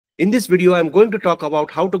In this video, I'm going to talk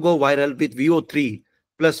about how to go viral with VO3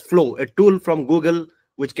 plus Flow, a tool from Google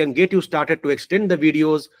which can get you started to extend the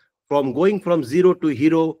videos from going from zero to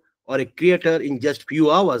hero or a creator in just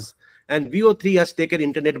few hours. And VO3 has taken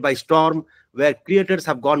internet by storm, where creators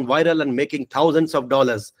have gone viral and making thousands of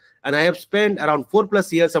dollars. And I have spent around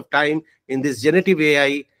 4+ years of time in this generative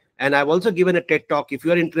AI. And I've also given a TED talk. If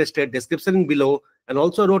you are interested, description below, and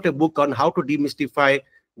also wrote a book on how to demystify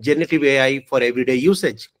generative AI for everyday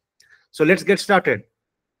usage. So let's get started.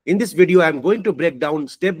 In this video, I'm going to break down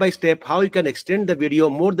step by step how you can extend the video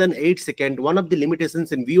more than 8 seconds, one of the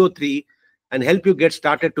limitations in VO3, and help you get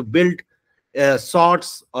started to build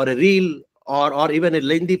shorts or a reel or even a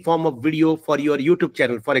lengthy form of video for your YouTube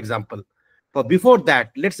channel, for example. But before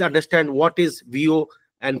that, let's understand what is VO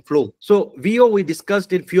and Flow. So VO we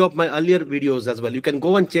discussed in few of my earlier videos as well. You can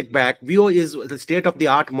go and check back. VO is the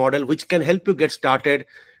state-of-the-art model which can help you get started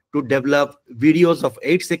to develop videos of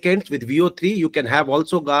 8 seconds. With VO3, you can have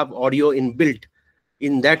also have audio inbuilt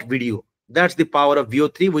in that video. That's the power of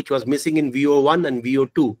VO3, which was missing in VO1 and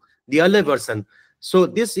VO2, the earlier version. So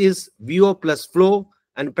this is VO plus Flow,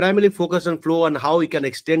 and primarily focus on Flow and how you can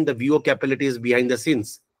extend the VO capabilities behind the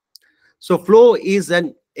scenes. So Flow is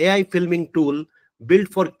an AI filming tool built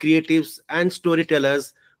for creatives and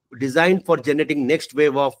storytellers, designed for generating next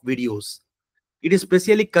wave of videos. It is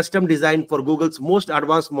specially custom designed for Google's most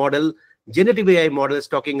advanced model, generative AI models.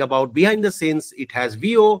 Talking about behind the scenes, it has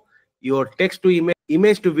VO, your text to image,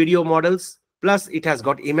 image to video models, plus it has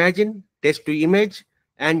got Imagine, text to image,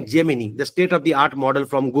 and Gemini, the state-of-the-art model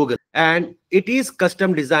from Google. And it is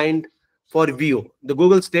custom designed for VO, the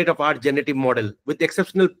Google state-of-art generative model, with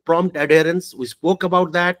exceptional prompt adherence. We spoke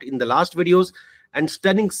about that in the last videos, and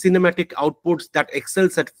stunning cinematic outputs that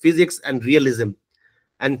excels at physics and realism.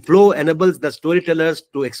 And Flow enables the storytellers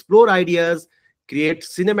to explore ideas, create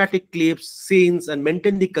cinematic clips, scenes, and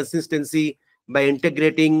maintain the consistency by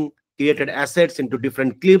integrating created assets into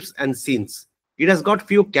different clips and scenes. It has got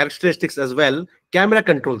few characteristics as well. Camera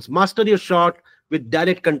controls. Master your shot with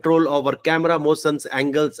direct control over camera motions,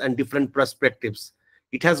 angles, and different perspectives.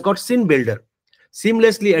 It has got scene builder.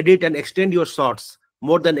 Seamlessly edit and extend your shots.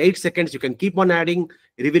 More than 8 seconds, you can keep on adding,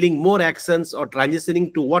 revealing more accents, or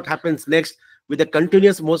transitioning to what happens next with the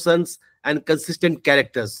continuous motions and consistent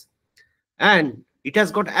characters. And it has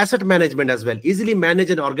got asset management as well. Easily manage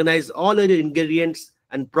and organize all your ingredients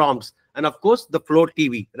and prompts. And of course, the Flow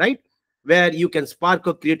TV, right? Where you can spark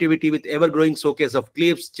your creativity with ever-growing showcase of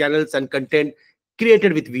clips, channels, and content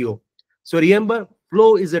created with VO. So remember,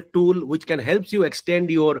 Flow is a tool which can help you extend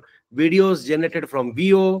your videos generated from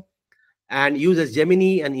VO and uses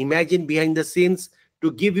Gemini and Imagine behind the scenes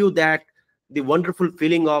to give you that the wonderful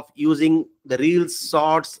feeling of using the reels,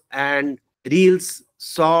 shorts, and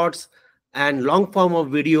long form of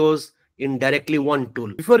videos in directly one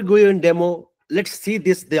tool. Before going in demo, let's see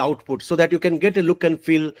the output, so that you can get a look and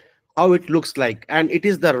feel how it looks like. And it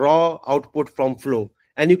is the raw output from Flow,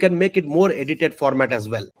 and you can make it more edited format as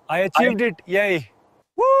well. I achieved it. Yay.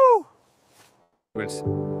 Woo!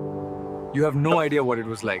 You have no idea what it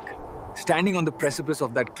was like. Standing on the precipice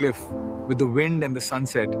of that cliff with the wind and the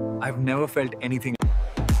sunset, I've never felt anything.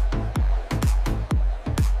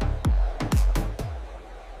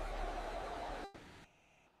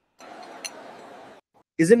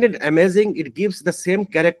 Isn't it amazing? It gives the same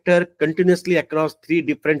character continuously across 3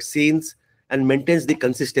 different scenes and maintains the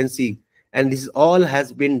consistency. And this all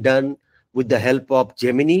has been done with the help of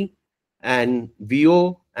Gemini and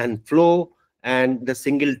VO and Flow and the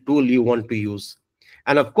single tool you want to use.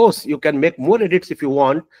 And of course, you can make more edits if you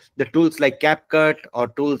want. The tools like CapCut or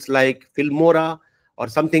tools like Filmora or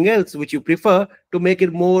something else which you prefer to make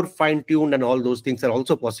it more fine-tuned, and all those things are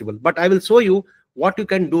also possible. But I will show you what you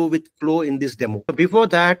can do with Flow in this demo. So before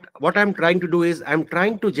that, what I'm trying to do is I'm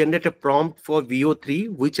trying to generate a prompt for VO3,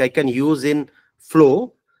 which I can use in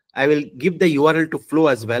Flow. I will give the URL to Flow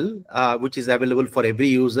as well, which is available for every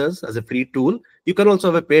users as a free tool. You can also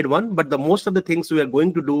have a paid one, but the most of the things we are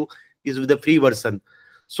going to do is with the free version.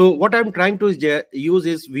 So what I'm trying to use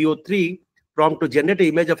is VO3 prompt to generate an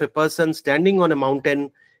image of a person standing on a mountain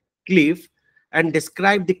cliff and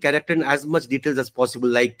describe the character in as much details as possible,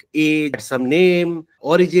 like age, some name,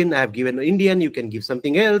 origin. I have given Indian. You can give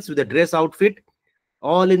something else with a dress outfit,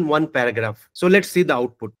 all in one paragraph. So let's see the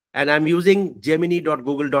output. And I'm using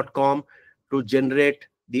gemini.google.com to generate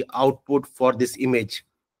the output for this image.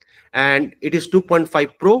 And it is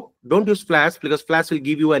 2.5 Pro. Don't use Flash, because Flash will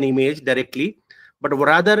give you an image directly, but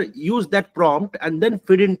rather use that prompt and then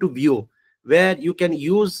feed into VO, where you can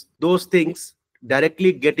use those things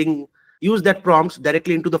directly, use that prompts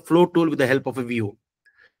directly into the Flow tool with the help of a VO.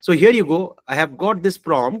 So here you go. I have got this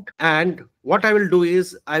prompt, and what I will do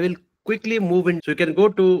is I will quickly move in. So you can go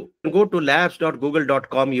to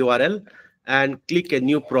labs.google.com URL and click a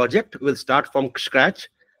new project. We'll start from scratch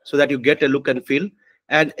so that you get a look and feel.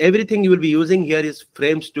 And everything you will be using here is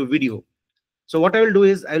frames to video. So what I will do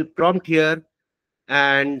is I will prompt here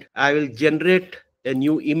and I will generate a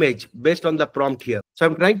new image based on the prompt here. So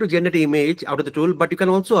I'm trying to generate an image out of the tool, but you can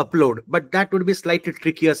also upload, but that would be slightly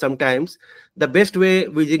trickier sometimes. The best way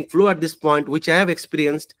using Flow at this point, which I have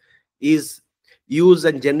experienced, is use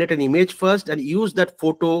and generate an image first and use that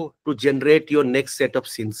photo to generate your next set of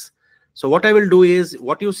scenes. So what I will do is,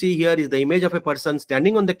 what you see here is the image of a person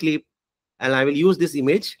standing on the cliff, and I will use this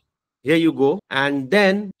image. Here you go. And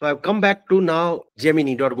then so I've come back to now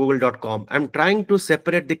gemini.google.com. I'm trying to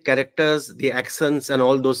separate the characters, the accents, and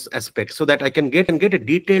all those aspects so that I can get a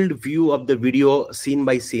detailed view of the video scene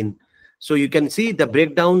by scene. So you can see the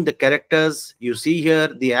breakdown, the characters, you see here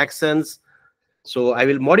the accents. So I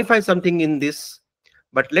will modify something in this,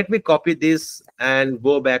 but let me copy this and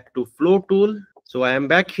go back to Flow tool. So I am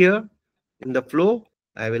back here in the Flow.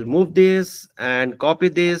 I will move this and copy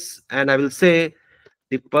this, and I will say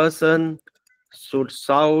the person should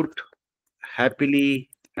shout happily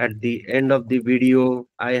at the end of the video.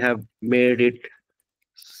 I have made it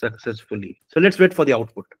successfully. So let's wait for the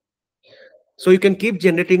output. So you can keep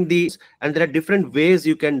generating these, and there are different ways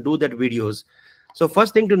you can do that videos. So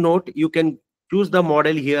first thing to note, you can choose the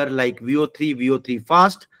model here like VO3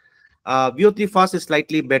 fast. VO3 fast is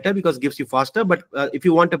slightly better because it gives you faster, but if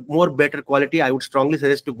you want a more better quality, I would strongly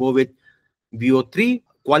suggest to go with VO3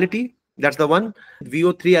 quality. That's the one.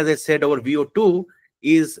 VO3, as I said, over VO2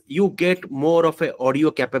 is you get more of a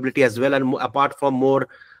audio capability as well, and apart from more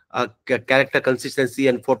character consistency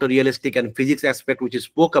and photorealistic and physics aspect, which you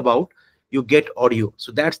spoke about, you get audio.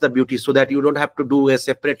 So that's the beauty, so that you don't have to do a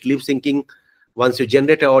separate lip syncing. Once you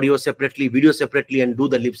generate audio separately, video separately, and do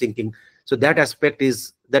the lip syncing, so that aspect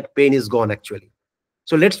is, that pain is gone actually.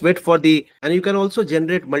 So let's wait for the, and you can also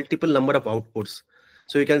generate multiple number of outputs.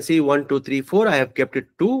 So you can see 1, 2, 3, 4. I have kept it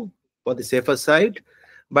 2 for the safer side,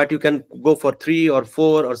 but you can go for 3 or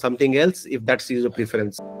 4 or something else if that's your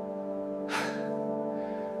preference.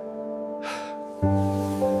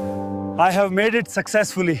 I have made it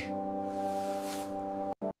successfully.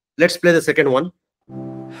 Let's play the second one.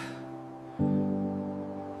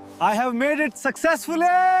 I have made it successfully.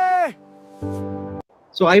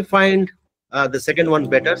 So I find the second one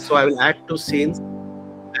better. So I will add 2 scenes.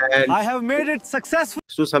 And I have made it successful.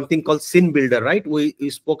 So something called Scene Builder, right? We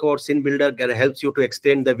spoke about Scene Builder that helps you to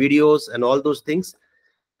extend the videos and all those things.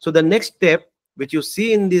 So the next step, which you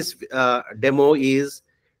see in this demo, is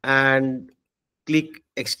and click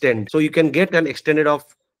extend. So you can get an extended of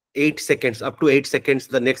 8 seconds, up to 8 seconds,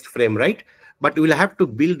 the next frame, right? But we will have to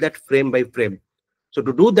build that frame by frame. So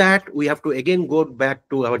to do that, we have to again go back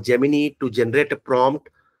to our Gemini to generate a prompt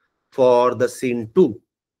for the scene 2.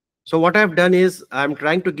 So what I've done is I'm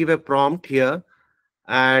trying to give a prompt here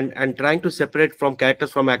and trying to separate from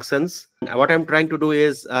characters from accents. And what I'm trying to do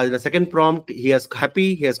is in the second prompt, he is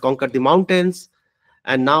happy, he has conquered the mountains,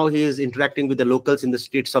 and now he is interacting with the locals in the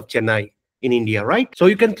streets of Chennai in India, right? So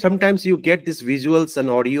you can sometimes you get these visuals and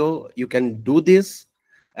audio, you can do this,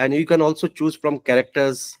 and you can also choose from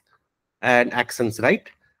characters and accents, right?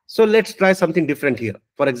 So let's try something different here.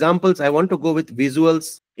 For examples, I want to go with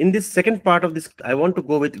visuals. In this second part of this, I want to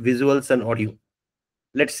go with visuals and audio.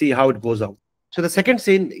 Let's see how it goes out. So the second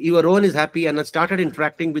scene, your Rohan is happy and started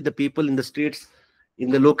interacting with the people in the streets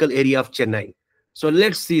in the local area of Chennai. So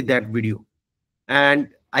let's see that video. And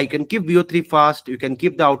I can keep VO3 fast. You can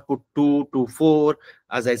keep the output 2 to 4.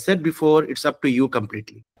 As I said before, it's up to you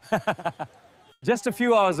completely. Just a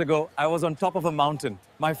few hours ago, I was on top of a mountain.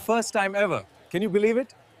 My first time ever. Can you believe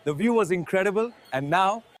it? The view was incredible. And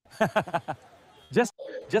now,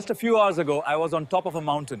 just a few hours ago, I was on top of a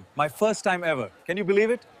mountain. My first time ever. Can you believe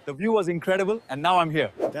it? The view was incredible. And now I'm here.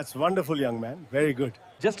 That's wonderful, young man. Very good.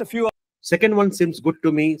 Just a few. Second one seems good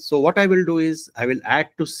to me. So what I will do is I will add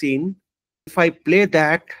to scene. If I play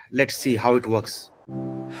that, let's see how it works.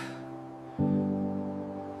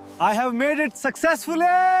 I have made it successfully.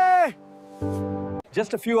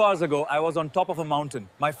 Just a few hours ago, I was on top of a mountain.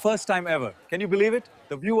 My first time ever. Can you believe it?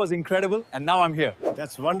 The view was incredible, and now I'm here.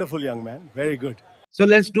 That's wonderful, young man. Very good. So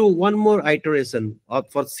let's do one more iteration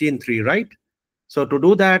for scene 3, right? So to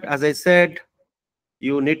do that, as I said,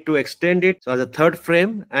 you need to extend it so as a third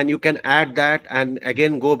frame, and you can add that and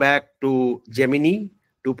again go back to Gemini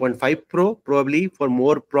 2.5 Pro, probably for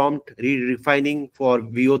more prompt refining for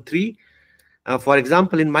VO3. For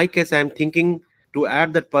example, in my case, I'm thinking to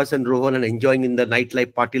add that person Rohan and enjoying in the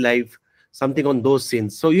nightlife, party life, something on those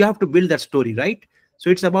scenes. So you have to build that story, right? So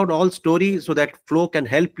it's about all story, so that Flow can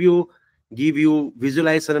help you, give you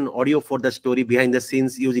visualization and audio for the story behind the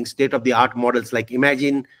scenes using state-of-the-art models like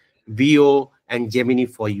Imagine, VO, and Gemini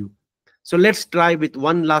for you. So let's try with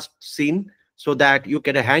one last scene so that you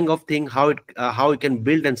get a hang of thing how you can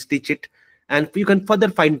build and stitch it, and you can further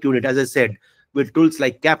fine tune it, as I said, with tools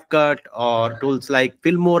like CapCut or tools like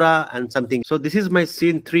Filmora and something. So this is my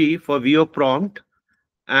scene 3 for VO prompt,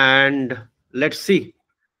 and let's see.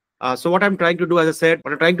 So what I'm trying to do, as I said,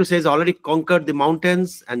 what I'm trying to say is already conquered the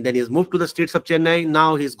mountains and then he's moved to the streets of Chennai.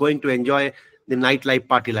 Now he's going to enjoy the nightlife,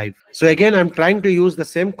 party life. So again, I'm trying to use the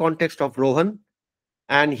same context of Rohan.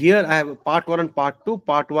 And here I have part 1 and part 2.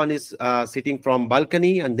 Part 1 is sitting from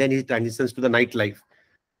balcony and then he transitions to the nightlife.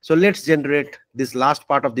 So let's generate this last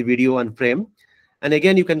part of the video and frame. And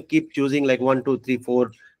again, you can keep choosing like 1, 2, 3,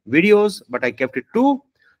 4 videos, but I kept it 2.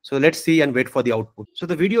 So let's see and wait for the output. So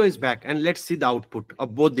the video is back and let's see the output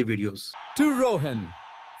of both the videos. To Rohan,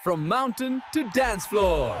 from mountain to dance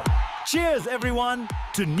floor. Cheers, everyone,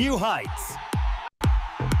 to new heights.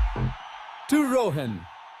 To Rohan,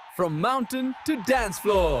 from mountain to dance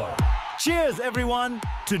floor. Cheers, everyone,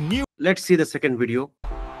 to new... Let's see the second video.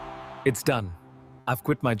 It's done. I've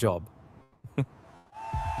quit my job.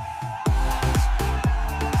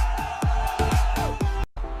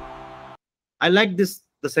 I like this,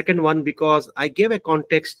 the second one, because I gave a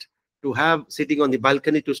context to have sitting on the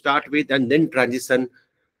balcony to start with and then transition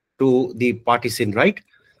to the party scene, right?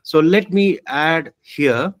 So let me add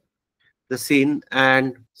here the scene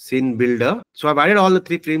and scene builder. So I've added all the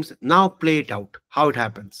 3 frames. Now play it out, how it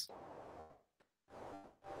happens.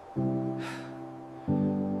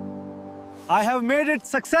 I have made it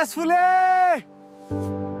successfully!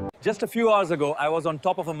 Just a few hours ago, I was on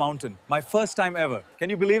top of a mountain. My first time ever.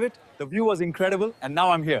 Can you believe it? The view was incredible, and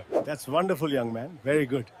now I'm here. That's wonderful, young man. Very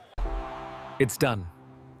good. It's done.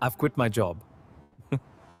 I've quit my job.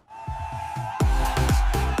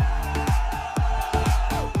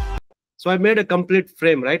 So I made a complete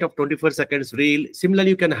frame, right, of 24 seconds reel.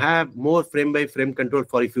 Similarly, you can have more frame by frame control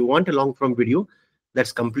for if you want a long form video.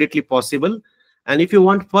 That's completely possible. And if you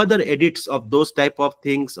want further edits of those type of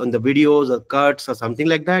things on the videos or cuts or something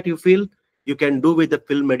like that, you feel you can do with the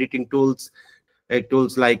film editing tools,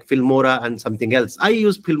 tools like Filmora and something else. I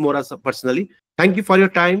use Filmora personally. Thank you for your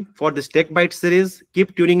time for this Tech Byte series.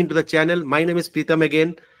 Keep tuning into the channel. My name is Pritam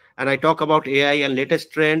again, and I talk about AI and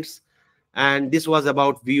latest trends. And this was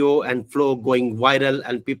about VO and Flow going viral,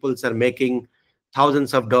 and people are making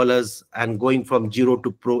thousands of dollars and going from 0 to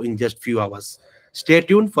pro in just few hours. Stay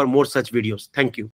tuned for more such videos. Thank you.